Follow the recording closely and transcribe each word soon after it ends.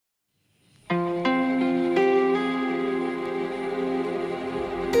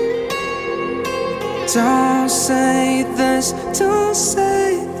Don't say this, don't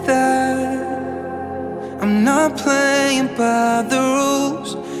say that. I'm not playing by the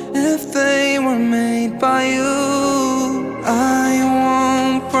rules. If they were made by you, I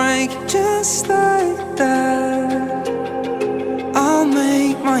won't break just like that. I'll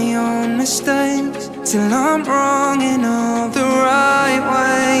make my own mistakes till I'm wrong in all the right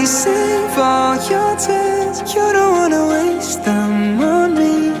ways. Save all your tears, you don't wanna waste them on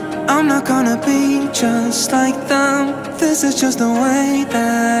me. I'm not gonna be just like them. This is just the way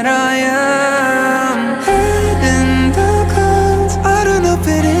that I am. Head in the clouds, I don't know,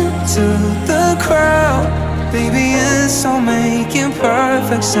 fit into the crowd. Baby, it's all making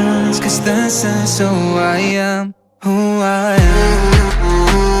perfect sense, 'cause this is who I am, who I am.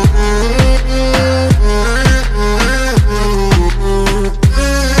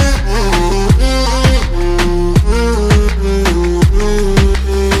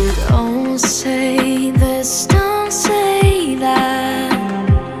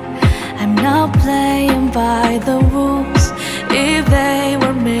 By the rules, if they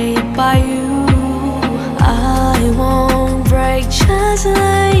were made by you, I won't break just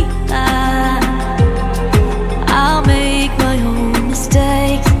like that. I'll make my own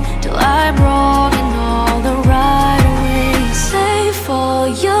mistakes till I'm wrong in all the right ways. Save all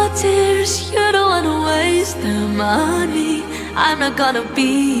your tears, you don't wanna waste them on me. I'm not gonna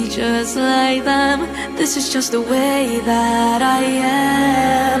be just like them. This is just the way that I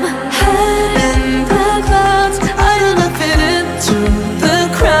am. Head in the clouds, I do not fit into the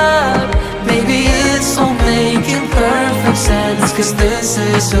crowd. Maybe it's all making perfect sense, 'cause this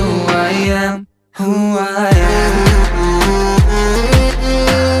is who I am, who I am.